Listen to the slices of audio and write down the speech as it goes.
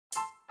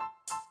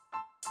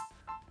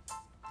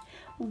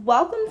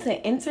Welcome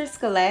to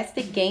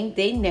Interscholastic Game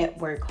Day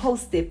Network,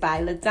 hosted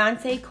by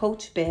LaDante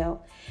Coach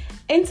Bell.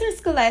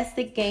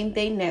 Interscholastic Game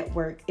Day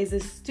Network is a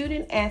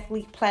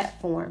student-athlete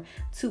platform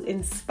to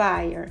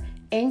inspire,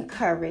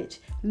 encourage,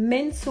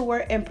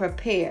 mentor, and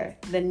prepare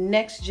the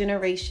next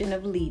generation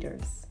of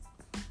leaders.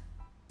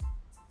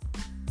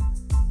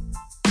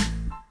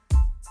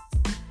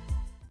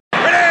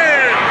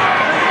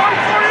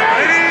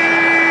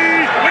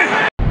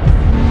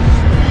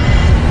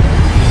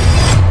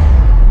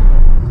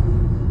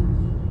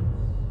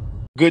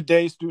 Good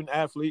day, student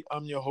athlete.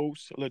 I'm your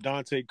host,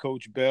 LaDante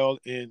Coach Bell,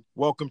 and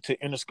welcome to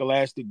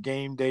Interscholastic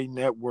Game Day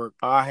Network.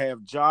 I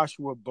have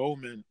Joshua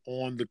Bowman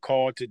on the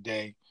call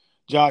today.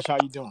 Josh, how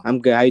you doing?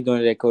 I'm good. How you doing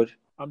today, Coach?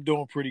 I'm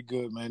doing pretty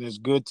good, man. It's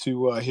good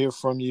to hear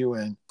from you,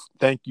 and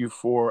thank you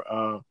for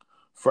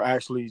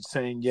actually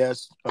saying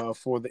yes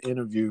for the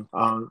interview.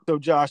 So,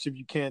 Josh, if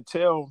you can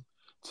tell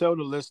the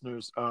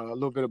listeners a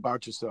little bit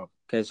about yourself.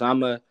 Okay, so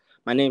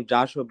my name's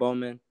Joshua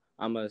Bowman.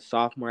 I'm a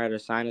sophomore at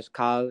Ursinus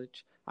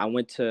College. I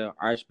went to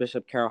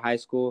Archbishop Carroll High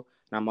School,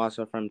 and I'm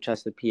also from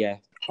Chester, PA.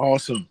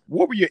 Awesome.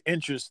 What were your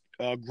interests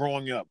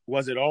growing up?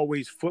 Was it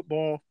always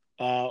football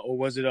or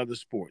was it other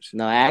sports?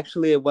 No,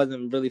 actually, it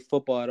wasn't really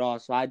football at all.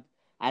 So I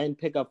didn't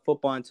pick up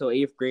football until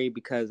 8th grade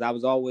because I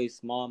was always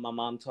small. My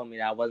mom told me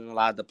that I wasn't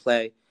allowed to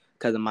play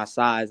because of my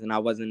size, and I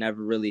wasn't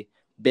ever really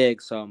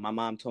big. So my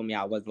mom told me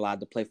I wasn't allowed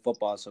to play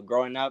football. So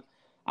growing up,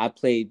 I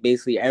played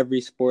basically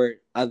every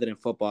sport other than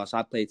football. So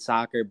I played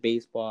soccer,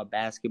 baseball,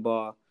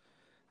 basketball.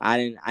 I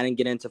didn't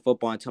get into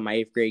football until my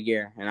 8th grade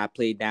year, and I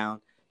played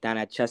down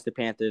at Chester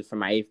Panthers for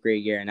my 8th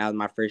grade year, and that was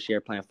my first year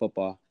playing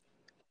football.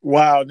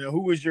 Wow! Now,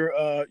 who was your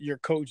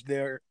coach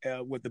there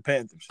with the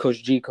Panthers?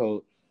 Coach G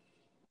Code.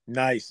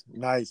 Nice.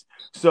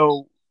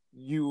 So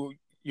your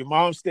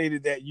mom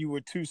stated that you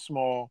were too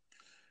small,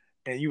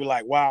 and you were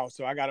like, "Wow!"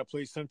 So I got to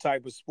play some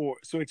type of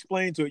sport. So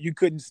explain to it. You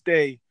couldn't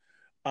stay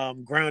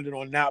grounded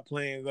on not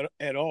playing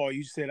at all.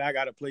 You said I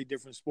got to play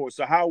different sports.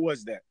 So how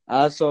was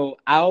that? So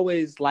I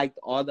always liked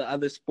all the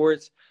other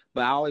sports,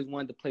 but I always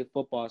wanted to play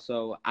football.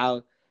 So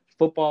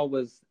football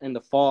was in the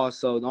fall.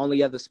 So the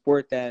only other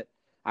sport that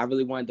I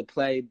really wanted to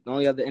play, the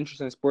only other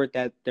interesting sport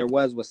that there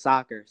was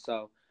soccer.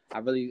 So I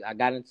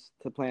got into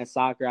playing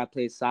soccer. I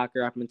played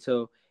soccer up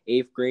until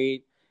 8th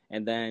grade.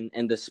 And then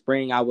in the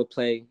spring, I would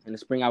play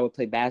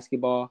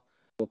basketball.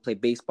 I would play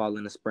baseball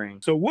in the spring.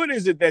 So what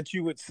is it that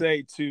you would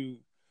say to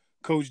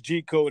Coach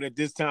G Code at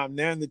this time,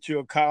 now that you're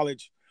a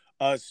college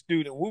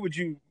student? What would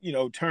you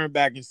turn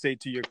back and say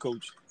to your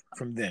coach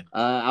from then?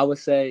 I would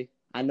say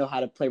I know how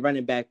to play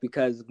running back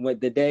because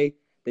the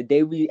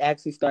day we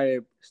actually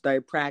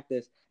started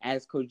practice, I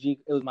asked Coach G.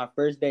 It was my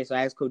first day, so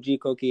I asked Coach G,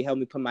 "Coach, can you help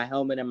me put my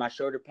helmet and my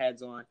shoulder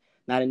pads on?"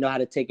 And I didn't know how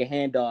to take a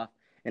handoff,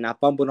 and I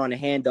fumbled on a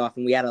handoff,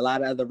 and we had a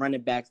lot of other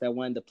running backs that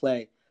wanted to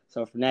play.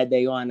 So from that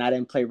day on, I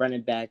didn't play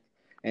running back.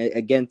 And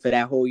again, for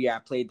that whole year, I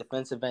played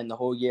defensive end the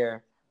whole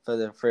year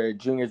for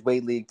juniors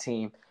weight league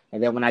team.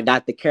 And then when I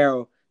got to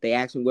Carroll, they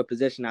asked me what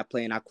position I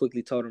play, and I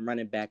quickly told them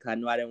running back because I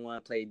knew I didn't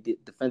want to play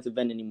defensive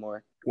end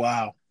anymore.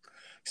 Wow.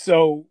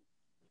 So,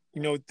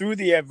 through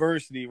the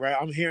adversity, right,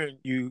 I'm hearing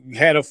you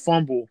had a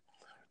fumble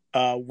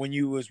when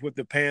you was with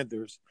the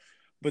Panthers,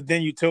 but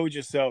then you told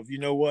yourself, you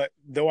know what,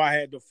 though I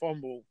had the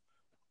fumble,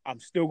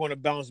 I'm still going to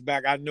bounce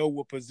back. I know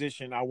what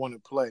position I want to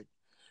play.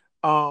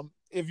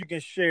 If you can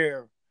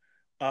share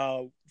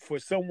for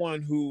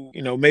someone who,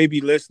 may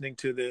be listening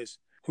to this,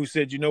 who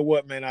said, you know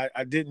what, man,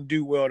 I didn't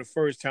do well the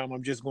first time.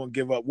 I'm just going to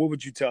give up. What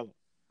would you tell them?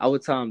 I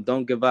would tell them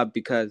don't give up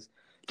because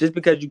just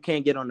because you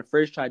can't get on the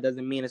first try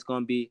doesn't mean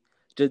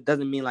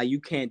doesn't mean like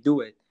you can't do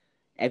it.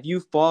 If you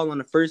fall on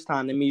the first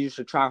time, that means you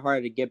should try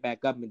harder to get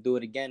back up and do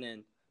it again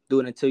and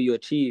do it until you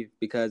achieve,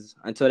 because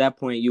until that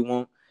point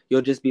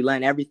you'll just be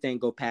letting everything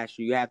go past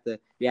you. You have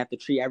to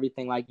treat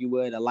everything like you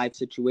would a life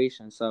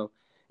situation. So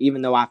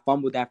even though I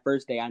fumbled that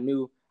first day, I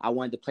knew I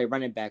wanted to play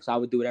running back, so I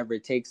would do whatever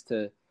it takes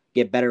to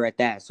get better at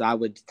that. So I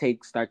would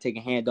start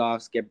taking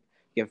handoffs, get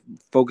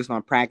focused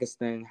on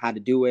practicing how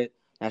to do it.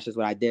 That's just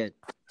what I did.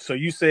 So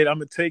you said, I'm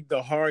going to take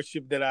the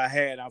hardship that I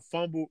had. I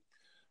fumbled.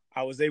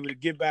 I was able to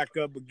get back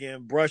up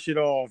again, brush it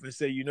off, and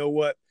say, you know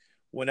what?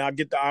 When I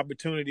get the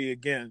opportunity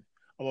again,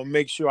 I'm going to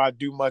make sure I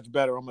do much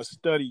better. I'm going to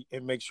study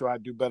and make sure I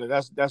do better.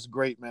 That's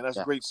great, man.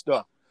 That's great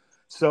stuff.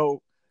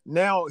 So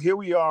now here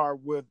we are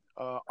with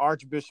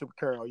Archbishop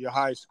Carroll, your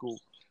high school.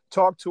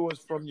 Talk to us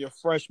from your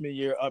freshman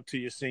year up to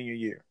your senior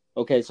year.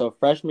 Okay, so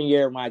freshman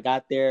year when I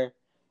got there,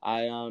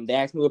 they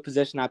asked me what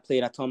position I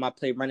played. I told them I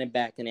played running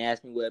back, and they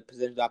asked me what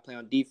position I play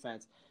on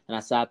defense, and I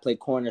said I played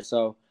corner.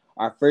 So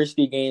our first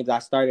 3 games, I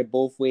started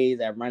both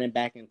ways at running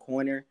back and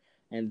corner,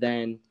 and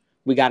then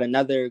we got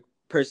another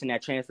person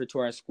that transferred to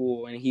our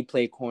school, and he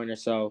played corner.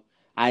 So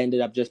I ended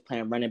up just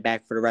playing running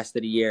back for the rest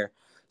of the year.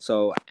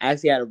 So I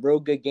actually had a real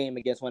good game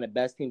against one of the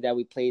best teams that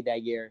we played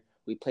that year.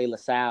 We played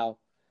LaSalle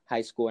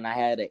High School, and I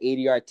had an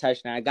 80-yard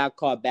touchdown. I got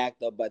called back,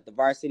 though, but the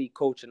varsity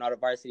coach and all the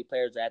varsity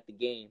players were at the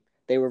game.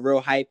 They were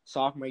real hyped.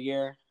 Sophomore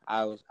year,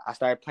 I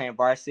started playing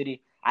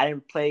varsity. I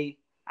didn't play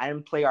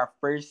our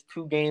first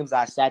 2 games.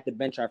 I sat the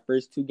bench our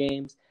first 2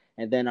 games,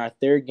 And then our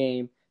third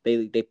game,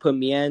 they put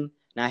me in,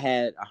 and I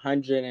had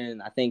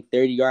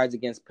 130 yards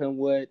against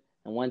Penwood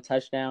and 1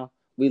 touchdown.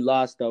 We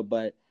lost though,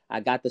 but I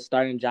got the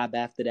starting job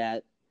after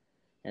that.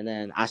 And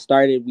then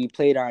we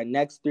played our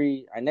next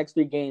three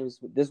games.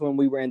 This one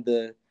we were in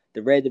the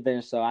red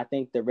division. So I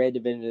think the red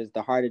division is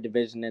the harder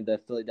division in the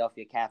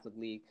Philadelphia Catholic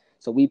League.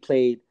 So we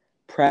played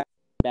prep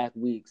back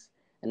weeks.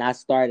 And I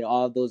started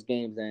all of those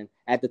games. And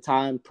at the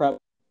time, prep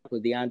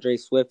was DeAndre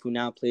Swift, who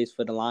now plays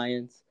for the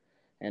Lions.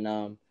 And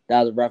that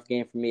was a rough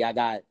game for me. I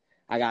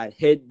got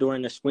hit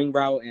during the swing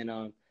route,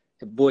 and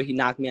boy, he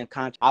knocked me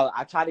unconscious.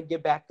 I tried to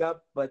get back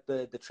up, but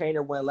the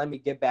trainer wouldn't let me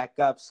get back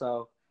up.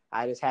 So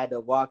I just had to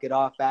walk it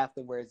off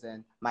afterwards.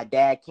 And my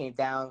dad came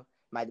down.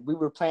 We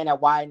were playing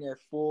at Widener,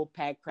 full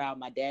packed crowd.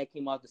 My dad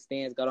came off the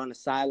stands, got on the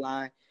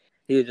sideline.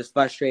 He was just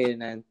frustrated.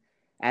 And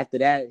after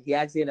that, he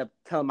actually ended up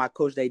telling my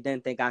coach they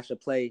didn't think I should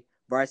play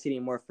varsity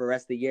anymore for the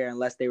rest of the year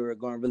unless they were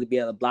going to really be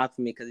able to block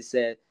for me, because he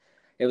said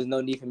there was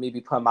no need for me to be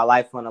putting my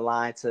life on the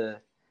line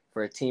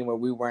for a team where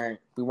we weren't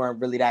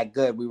really that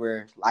good. We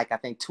were like, I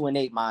think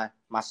 2-8 my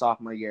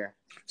sophomore year.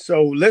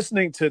 So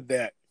listening to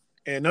that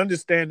and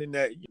understanding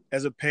that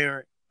as a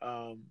parent,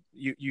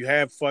 you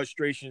have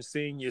frustration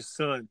seeing your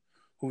son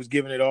who's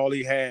giving it all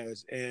he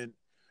has, and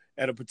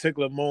at a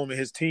particular moment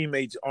his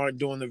teammates aren't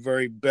doing the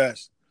very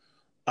best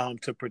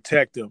to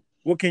protect him.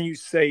 What can you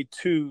say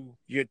to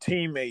your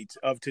teammates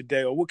of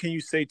today, or what can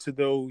you say to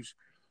those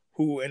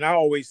who, and I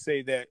always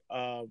say that,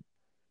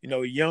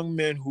 young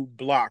men who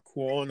block,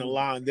 who are on the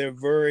line, they're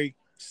very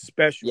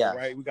special,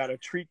 right? We got to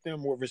treat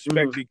them with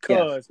respect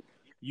because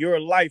your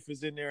life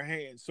is in their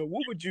hands. So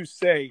what would you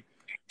say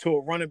to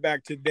a running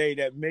back today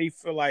that may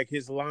feel like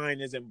his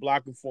line isn't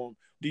blocking for him?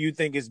 Do you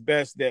think it's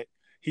best that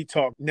he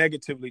talk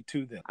negatively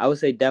to them? I would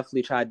say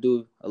definitely try to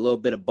do a little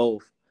bit of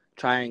both.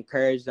 Try and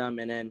encourage them,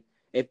 and then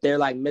if they're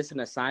like missing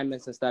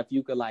assignments and stuff,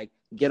 you could like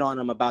get on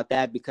them about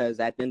that, because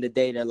at the end of the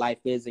day, their life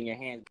is in your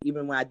hands.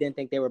 Even when I didn't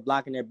think they were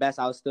blocking their best,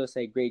 I would still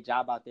say great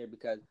job out there,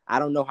 because I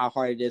don't know how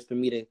hard it is for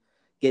me to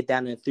get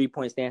down in a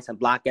 3-point stance and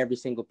block every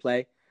single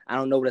play. I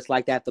don't know what it's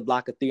like to have to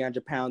block a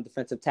 300-pound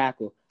defensive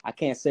tackle. I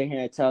can't sit here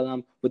and tell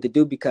them what to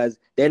do, because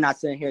they're not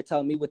sitting here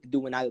telling me what to do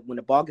when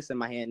the ball gets in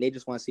my hand. They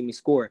just want to see me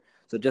score.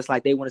 So just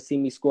like they want to see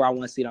me score, I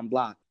want to see them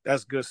block.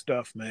 That's good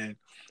stuff, man.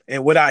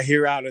 And what I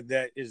hear out of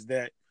that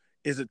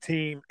is a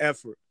team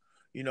effort.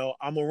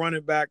 I'm a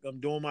running back. I'm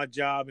doing my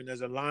job, and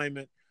as a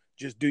lineman,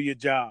 just do your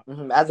job.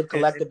 As a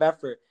collective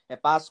effort. If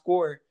I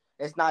score,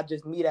 it's not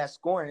just me that's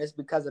scoring. It's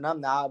because of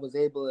them that I was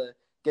able to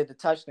get the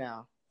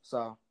touchdown.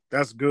 So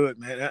that's good,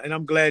 man. And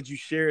I'm glad you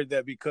shared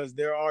that, because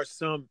there are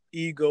some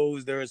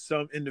egos, there are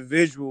some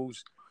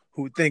individuals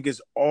who think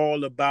it's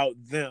all about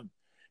them.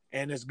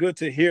 And it's good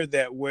to hear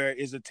that where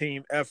it's a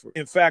team effort.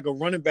 In fact, a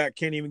running back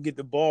can't even get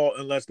the ball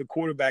unless the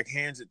quarterback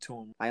hands it to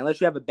him. Unless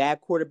you have a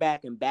bad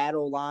quarterback and bad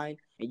O-line,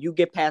 and you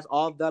get past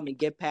all of them and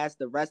get past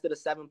the rest of the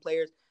 7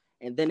 players,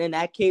 and then in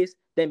that case,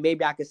 then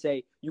maybe I could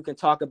say you can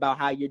talk about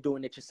how you're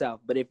doing it yourself.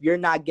 But if you're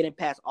not getting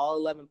past all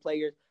 11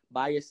 players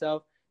by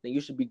yourself, then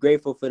you should be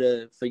grateful for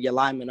your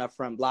linemen up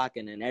front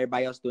blocking and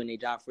everybody else doing their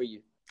job for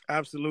you.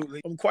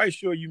 Absolutely. I'm quite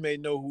sure you may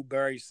know who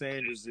Barry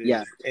Sanders is.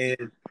 Yeah.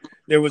 And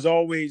there was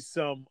always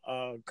some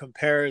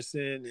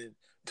comparison and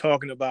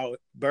talking about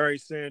Barry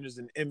Sanders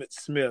and Emmitt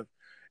Smith,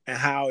 and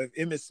how if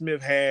Emmitt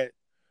Smith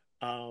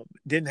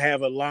didn't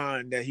have a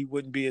line, that he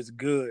wouldn't be as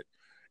good.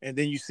 And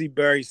then you see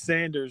Barry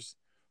Sanders,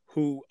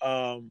 who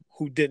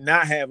did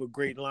not have a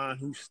great line,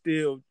 who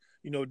still,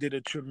 did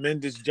a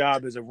tremendous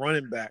job as a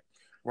running back,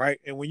 right?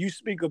 And when you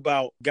speak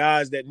about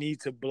guys that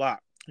need to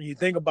block, you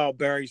think about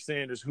Barry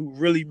Sanders, who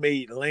really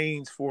made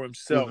lanes for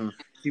himself.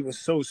 He was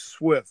so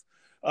swift.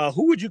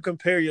 Who would you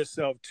compare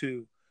yourself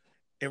to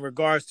in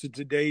regards to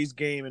today's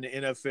game in the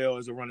NFL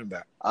as a running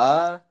back?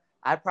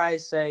 I'd probably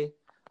say,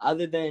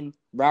 other than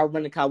route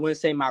running, I wouldn't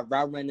say my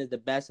route running is the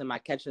best and my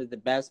catching is the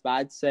best, but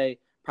I'd say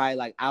probably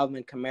like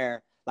Alvin Kamara.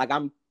 Like,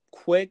 I'm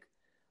quick,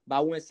 but I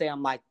wouldn't say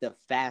I'm like the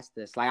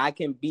fastest. Like, I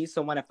can beat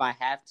someone if I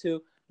have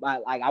to,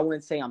 but like I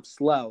wouldn't say I'm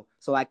slow.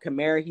 So like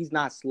Kamara, he's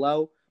not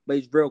slow, but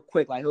he's real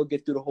quick. Like, he'll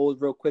get through the holes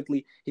real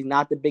quickly. He's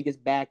not the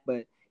biggest back,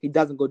 but he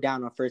doesn't go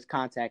down on first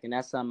contact, and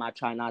that's something I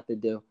try not to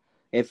do.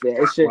 If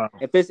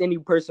it's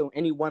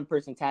any one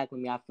person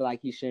tackling me, I feel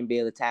like he shouldn't be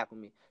able to tackle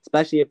me,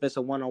 especially if it's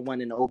a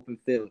one-on-one in the open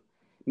field.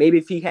 Maybe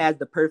if he has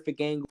the perfect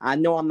angle. I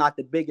know I'm not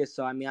the biggest,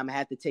 so I mean I'm gonna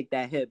have to take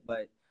that hit.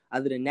 But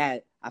other than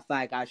that, I feel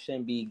like I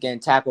shouldn't be getting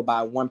tackled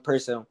by one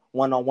person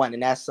one-on-one,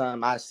 and that's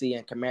something I see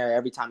in Kamara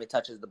every time he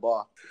touches the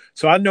ball.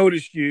 So I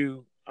noticed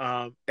you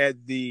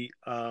at the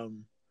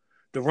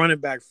running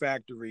back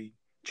factory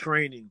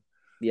training.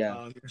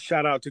 Yeah.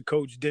 Shout out to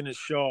Coach Dennis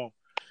Shaw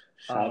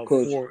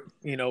Coach.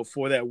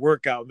 for that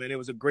workout, man. It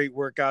was a great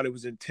workout. It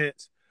was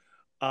intense.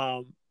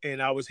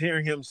 And I was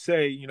hearing him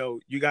say,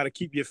 you got to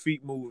keep your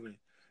feet moving.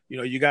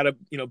 You got to,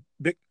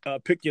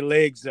 pick your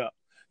legs up.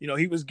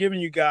 He was giving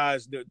you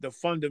guys the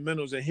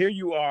fundamentals. And here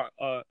you are,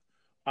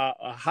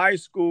 a high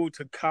school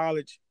to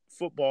college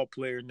football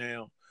player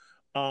now.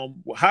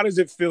 How does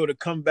it feel to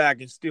come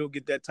back and still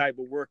get that type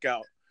of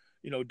workout,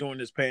 during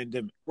this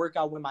pandemic? Work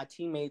out with my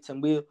teammates,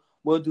 and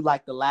we'll do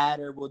like the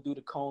ladder, we'll do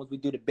the cones, we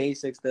do the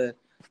basics, the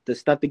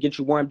stuff to get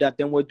you warmed up.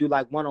 Then we'll do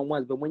like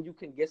one-on-ones. But when you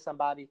can get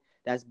somebody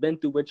that's been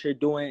through what you're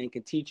doing and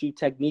can teach you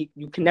technique,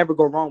 you can never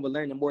go wrong with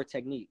learning more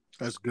technique.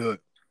 That's good.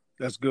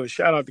 That's good.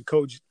 Shout out to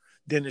Coach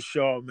Dennis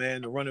Shaw,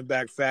 man, the running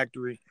back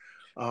factory.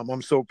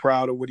 I'm so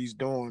proud of what he's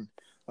doing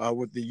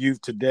with the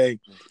youth today.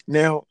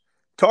 Now,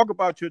 talk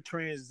about your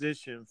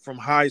transition from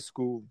high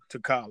school to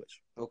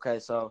college. Okay,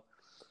 so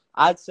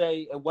I'd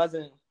say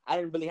I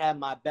didn't really have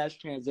my best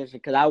transition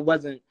because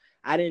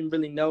I didn't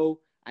really know.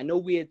 I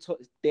know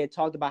they had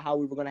talked about how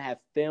we were going to have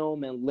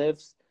film and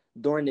lifts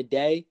during the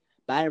day,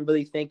 but I didn't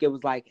really think it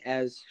was like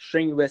as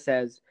strenuous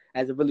as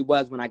it really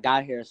was when I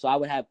got here. So I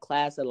would have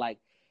class at like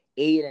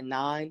 8 and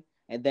 9,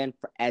 and then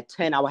at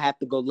 10 I would have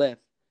to go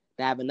lift.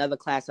 Then I have another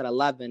class at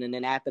 11, and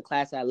then after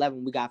class at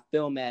 11 we have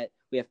film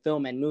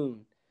at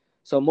noon.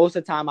 So most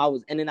of the time I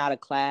was in and out of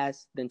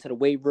class, then to the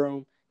weight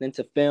room, then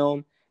to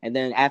film, and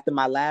then after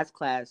my last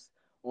class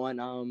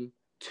on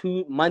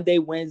Monday,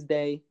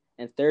 Wednesday,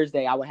 and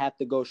Thursday, I would have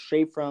to go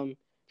straight from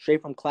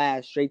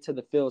class straight to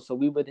the field. So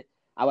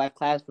I would have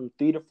class from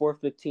 3 to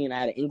 4:15. I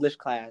had an English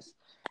class,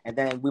 and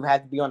then we would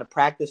have to be on the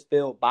practice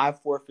field by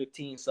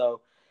 4:15.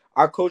 So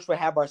our coach would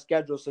have our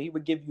schedule, so he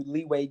would give you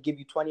leeway, give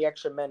you 20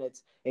 extra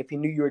minutes if he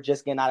knew you were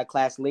just getting out of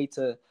class late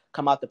to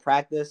come out to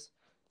practice.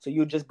 So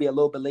you would just be a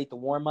little bit late to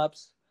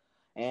warm-ups,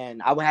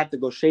 and I would have to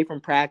go straight from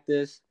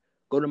practice,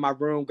 go to my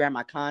room, grab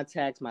my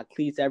contacts, my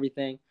cleats,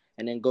 everything,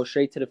 and then go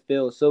straight to the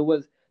field. So it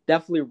was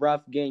definitely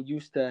rough getting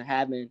used to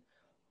having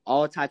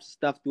all types of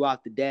stuff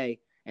throughout the day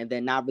and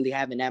then not really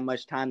having that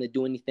much time to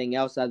do anything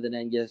else other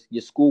than just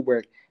your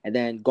schoolwork, and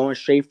then going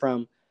straight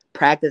from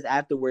practice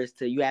afterwards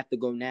to I have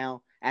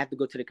to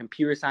go to the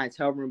computer science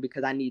help room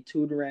because I need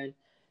tutoring.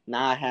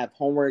 Now I have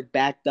homework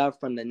backed up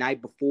from the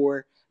night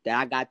before that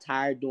I got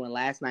tired doing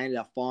last night. I ended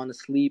up falling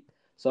asleep.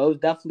 So it was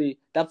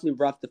definitely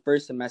rough the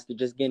first semester,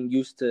 just getting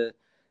used to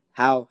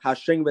how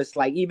strenuous,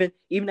 like even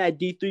that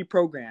D3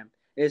 program,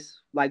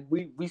 it's like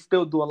we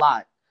still do a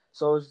lot.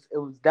 So it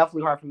was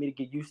definitely hard for me to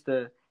get used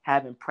to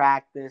having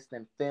practice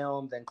and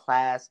films and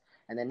class,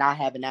 and then not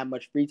having that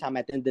much free time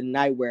at the end of the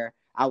night where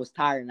I was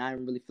tired and I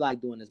didn't really feel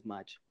like doing as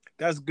much.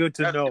 That's good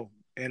to know.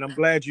 And I'm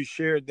glad you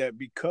shared that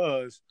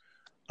because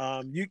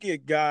you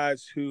get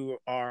guys who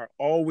are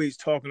always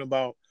talking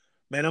about,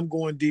 man, I'm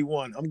going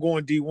D1. I'm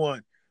going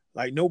D1.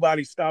 Like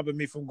nobody's stopping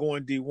me from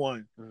going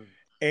D1. Mm.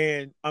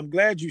 And I'm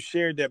glad you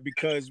shared that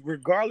because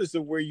regardless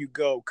of where you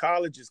go,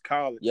 college is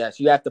college. Yes,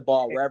 you have to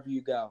ball wherever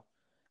you go.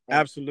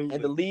 Absolutely.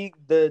 And the league,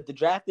 the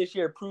draft this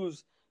year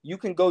proves you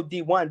can go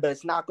D1, but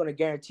it's not going to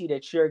guarantee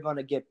that you're going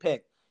to get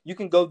picked. You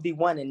can go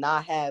D1 and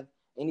not have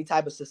any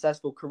type of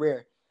successful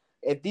career.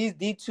 If these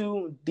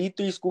D2,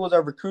 D3 schools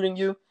are recruiting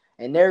you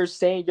and they're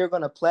saying you're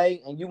going to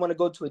play and you want to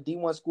go to a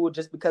D1 school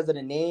just because of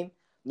the name,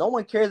 no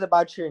one cares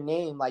about your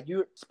name. Like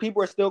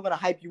people are still going to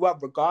hype you up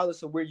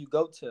regardless of where you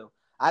go to.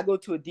 I go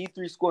to a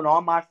D3 school and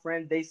all my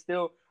friends, they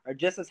still are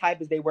just as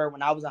hype as they were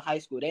when I was in high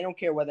school. They don't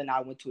care whether or not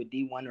I went to a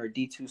D1 or a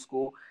D2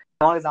 school.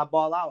 As long as I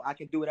ball out, I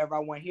can do whatever I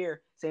want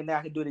here. Same thing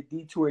I can do at a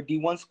D2 or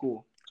D1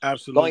 school.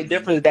 Absolutely. The only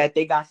difference is that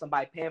they got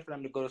somebody paying for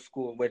them to go to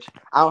school, which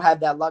I don't have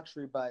that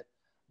luxury, but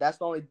that's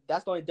the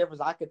only difference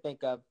I could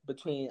think of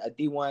between a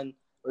D1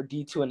 or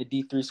D2 and a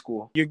D3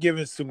 school. You're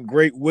giving some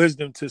great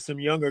wisdom to some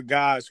younger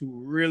guys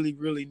who really,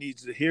 really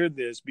needs to hear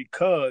this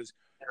because,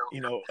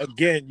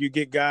 again, you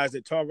get guys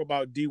that talk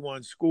about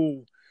D1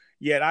 school,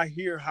 yet I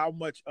hear how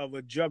much of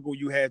a juggle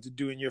you had to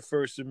do in your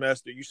first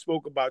semester. You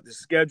spoke about the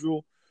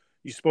schedule.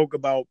 You spoke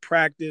about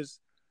practice.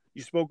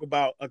 You spoke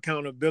about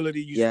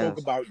accountability. You spoke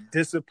about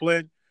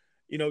discipline.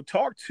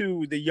 Talk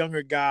to the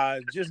younger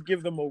guys. Just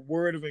give them a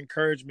word of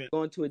encouragement.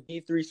 Going to a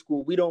D3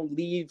 school, we don't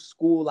leave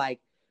school like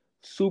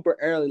super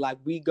early. Like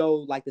we go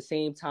like the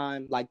same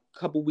time, like a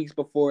couple weeks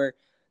before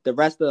the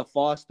rest of the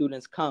fall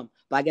students come.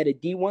 Like at a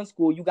D1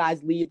 school, you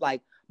guys leave like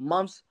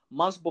months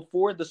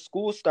before the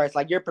school starts.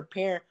 Like you're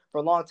preparing for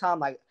a long time.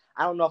 Like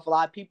I don't know if a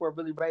lot of people are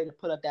really ready to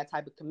put up that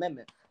type of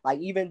commitment. Like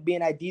even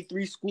being at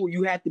D3 school,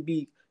 you have to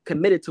be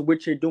committed to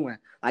what you're doing.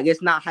 Like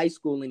it's not high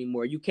school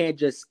anymore. You can't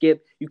just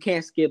skip. You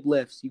can't skip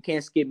lifts. You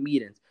can't skip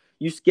meetings.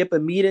 You skip a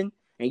meeting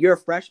and you're a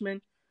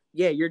freshman,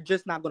 you're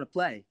just not going to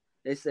play.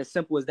 It's as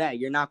simple as that.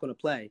 You're not going to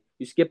play.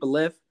 You skip a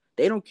lift.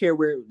 They don't care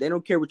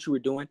what you were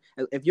doing.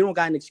 If you don't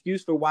got an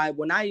excuse for why,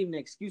 well, not even an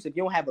excuse. If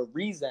you don't have a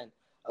reason,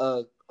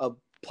 a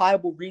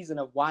pliable reason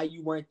of why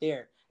you weren't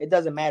there, it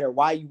doesn't matter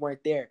why you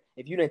weren't there.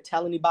 If you didn't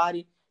tell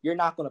anybody, you're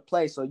not going to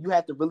play. So you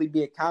have to really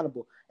be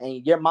accountable.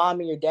 And your mom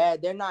and your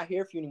dad, they're not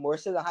here for you anymore. It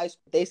says in high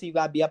school, they say you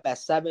got to be up at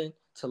 7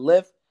 to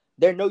lift.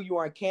 They know you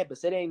are on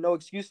campus. It ain't no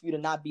excuse for you to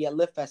not be at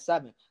lift at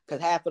 7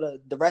 because half of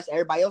the rest,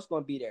 everybody else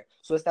going to be there.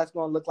 So that's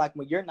going to look like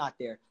when you're not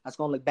there. That's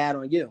going to look bad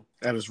on you.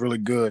 That is really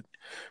good.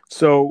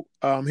 So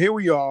here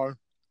we are,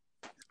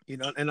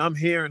 and I'm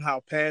hearing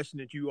how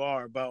passionate you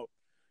are about,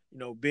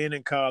 being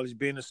in college,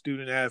 being a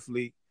student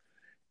athlete,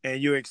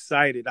 and you're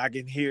excited. I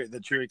can hear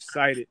that you're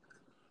excited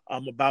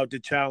about the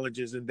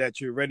challenges and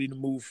that you're ready to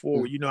move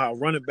forward. You know how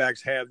running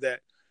backs have that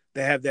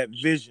that have that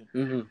vision.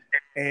 Mm-hmm.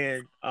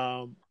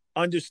 And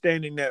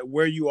understanding that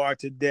where you are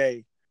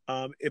today,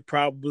 it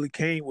probably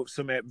came with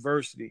some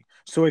adversity.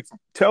 So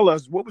tell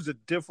us, what was a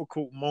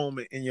difficult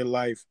moment in your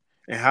life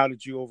and how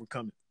did you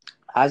overcome it?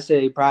 I'd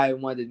say probably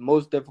one of the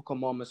most difficult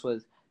moments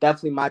was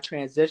definitely my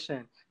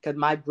transition, because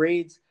my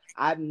grades,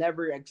 I've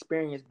never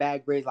experienced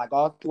bad grades. Like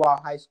all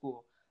throughout high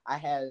school, I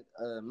had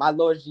my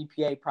lowest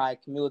GPA probably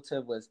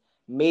cumulative was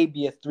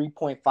maybe a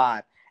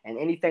 3.5. And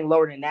anything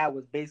lower than that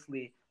was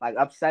basically like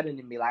upsetting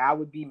to me. Like I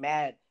would be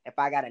mad if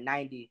I got a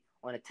 90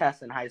 on a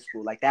test in high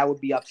school. Like that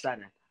would be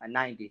upsetting, a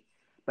 90.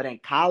 But in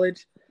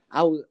college,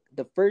 I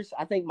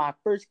think my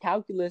first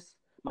calculus,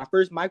 my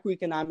first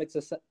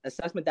microeconomics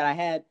assessment that I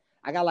had,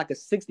 I got like a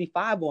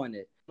 65 on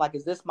it. Like,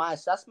 is this my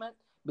assessment?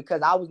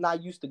 Because I was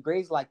not used to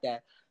grades like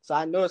that. So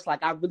I noticed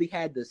like I really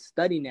had to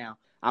study now.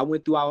 I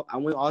went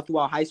all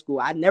throughout high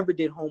school. I never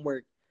did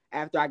homework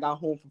after I got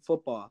home from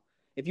football.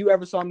 If you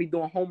ever saw me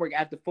doing homework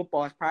after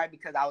football, it's probably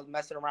because I was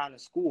messing around in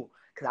school.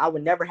 Because I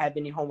would never have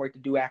any homework to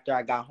do after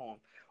I got home.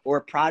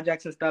 Or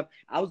projects and stuff.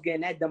 I was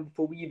getting that done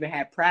before we even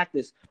had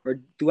practice or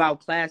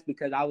throughout class,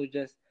 because I was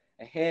just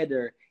ahead.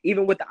 Or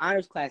even with the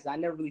honors class, I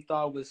never really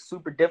thought it was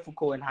super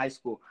difficult in high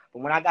school.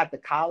 But when I got to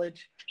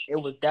college, it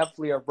was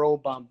definitely a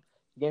road bump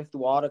getting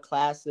through all the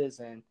classes.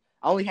 And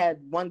I only had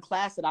one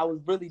class that I was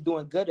really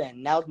doing good in,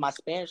 and that was my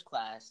Spanish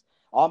class.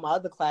 All my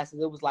other classes,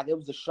 it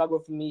was a struggle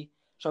for me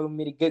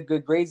to get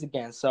good grades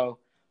again. So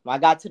when I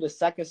got to the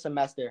second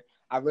semester,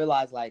 I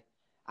realized like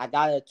I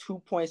got a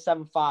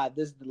 2.75.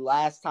 This is the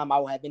last time I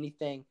will have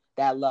anything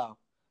that low.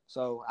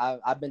 So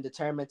I've been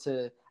determined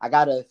to. I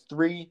got a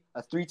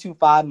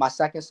 3.25 my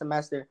second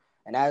semester,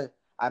 and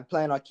I'm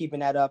planning on keeping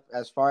that up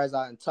as far as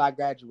until I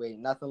graduate.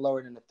 Nothing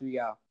lower than a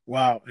 3.0.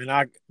 Wow.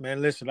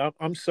 And listen,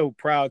 I'm so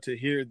proud to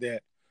hear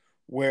that,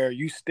 where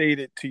you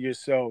stated to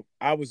yourself,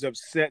 I was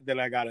upset that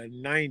I got a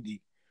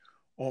 90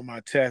 on my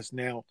test.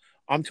 Now,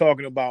 I'm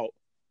talking about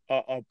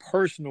a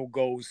personal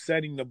goal,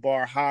 setting the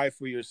bar high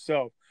for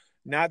yourself.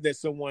 Not that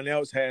someone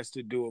else has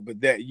to do it,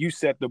 but that you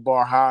set the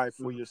bar high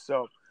for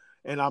yourself.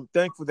 And I'm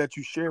thankful that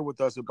you shared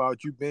with us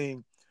about you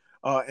being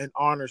an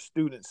honor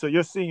student. So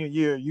your senior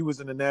year, you was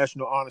in the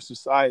National Honor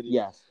Society.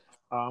 Yes.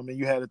 And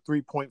you had a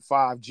 3.5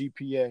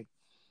 GPA.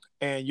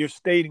 And you're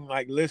stating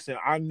like, listen,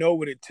 I know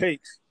what it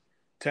takes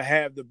to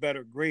have the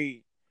better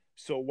grade.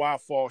 So why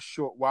fall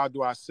short? Why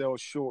do I sell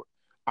short?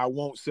 I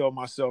won't sell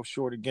myself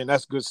short again.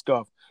 That's good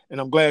stuff. And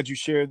I'm glad you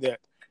shared that.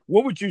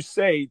 What would you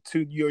say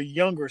to your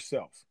younger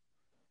self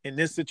in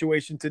this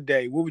situation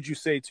today? What would you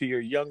say to your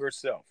younger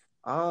self?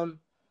 I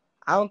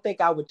don't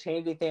think I would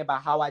change anything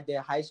about how I did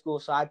high school.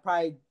 So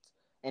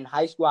in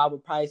high school, I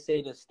would probably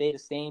say to stay the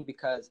same,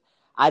 because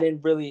I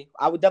would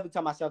definitely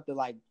tell myself to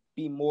like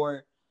be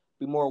more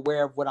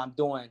aware of what I'm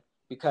doing,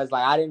 because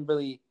like I didn't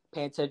really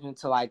pay attention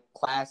to like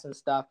class and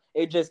stuff.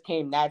 It just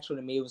came natural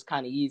to me. It was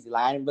kind of easy.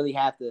 Like I didn't really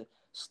have to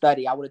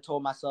study. I would have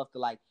told myself to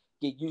like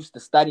get used to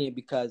studying,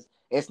 because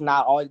it's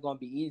not always going to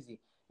be easy.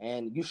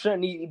 And you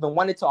shouldn't even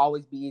want it to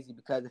always be easy,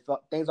 because if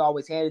things are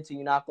always handed to you,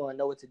 you're not going to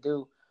know what to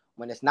do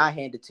when it's not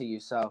handed to you.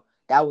 So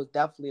that was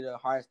definitely the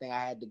hardest thing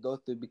I had to go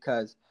through,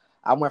 because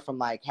I went from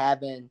like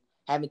having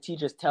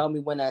teachers tell me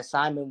when the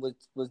assignment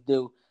was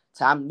due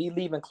to me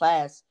leaving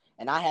class,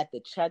 and I had to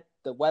check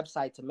the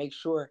website to make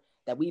sure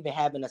that we even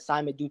have an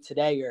assignment due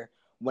today or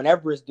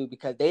whenever it's due,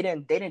 because they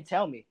didn't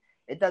tell me.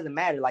 It doesn't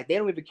matter. Like they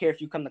don't even care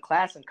if you come to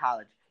class in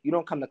college. You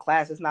don't come to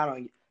class, it's not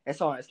on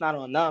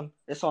them.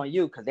 It's on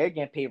you, because they're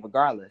getting paid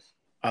regardless.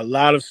 A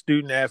lot of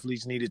student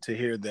athletes needed to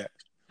hear that.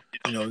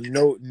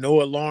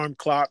 No alarm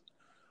clock,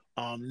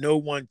 no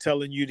one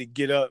telling you to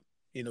get up.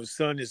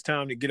 Son, it's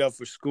time to get up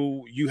for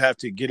school. You have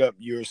to get up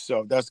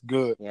yourself. That's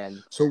good. Yeah.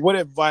 So what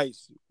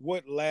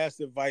last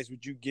advice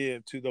would you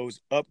give to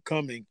those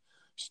upcoming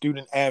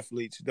student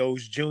athletes,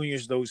 those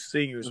juniors, those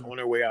seniors on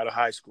their way out of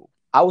high school?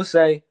 I would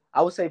say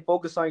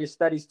focus on your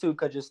studies too,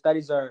 because your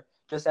studies are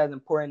just as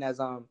important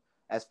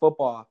as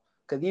football.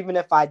 Because even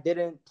if I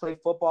didn't play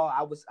football,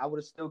 I would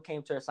have still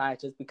came to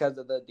science, just because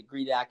of the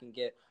degree that I can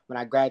get when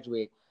I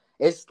graduate.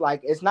 It's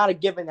not a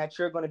given that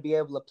you're going to be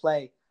able to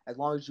play as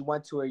long as you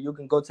want to, or you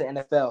can go to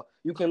NFL.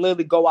 You can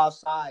literally go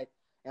outside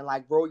and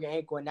like roll your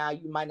ankle, and now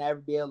you might never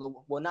be able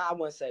to. Well, now I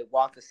wouldn't say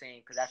walk the same,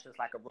 because that's just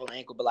like a rolled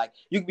ankle, but like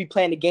you could be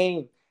playing the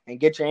game and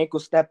get your ankle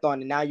stepped on,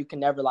 and now you can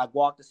never like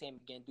walk the same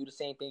again, do the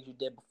same things you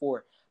did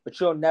before. But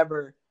you'll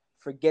never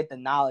forget the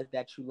knowledge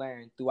that you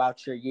learned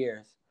throughout your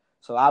years.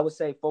 So I would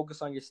say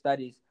focus on your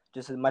studies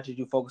just as much as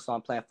you focus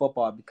on playing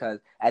football, because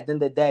at the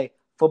end of the day,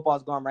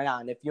 football's going right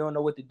out. And if you don't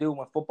know what to do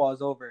when football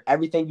is over,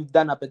 everything you've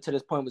done up until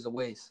this point was a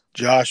waste.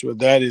 Joshua,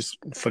 that is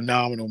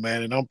phenomenal,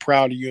 man. And I'm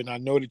proud of you. And I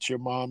know that your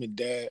mom and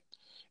dad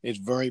is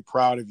very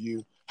proud of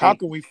you. How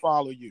can we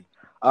follow you?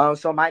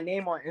 So my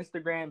name on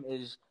Instagram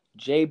is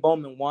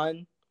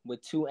jbowman1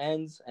 with 2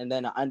 N's and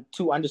then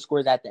 2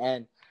 underscores at the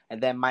end.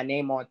 And then my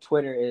name on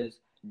Twitter is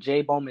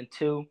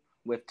jbowman2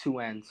 with 2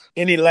 N's.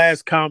 Any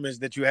last comments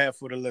that you have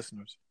for the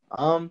listeners?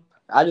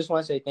 I just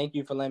want to say thank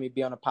you for letting me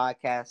be on the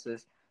podcast.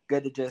 It's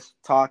good to just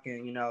talk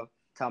and,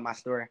 tell my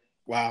story.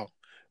 Wow.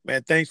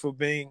 Man, thanks for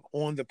being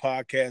on the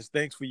podcast.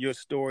 Thanks for your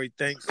story.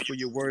 Thanks for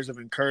your words of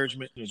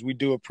encouragement. We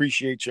do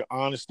appreciate your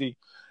honesty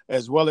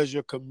as well as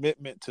your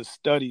commitment to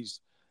studies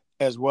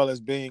as well as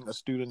being a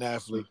student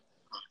athlete.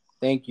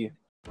 Thank you.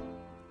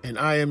 And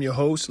I am your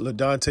host,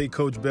 LaDante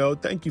Coach Bell.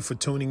 Thank you for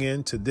tuning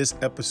in to this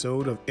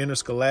episode of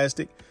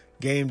Interscholastic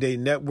Game Day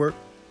Network.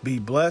 Be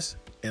blessed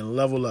and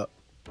level up.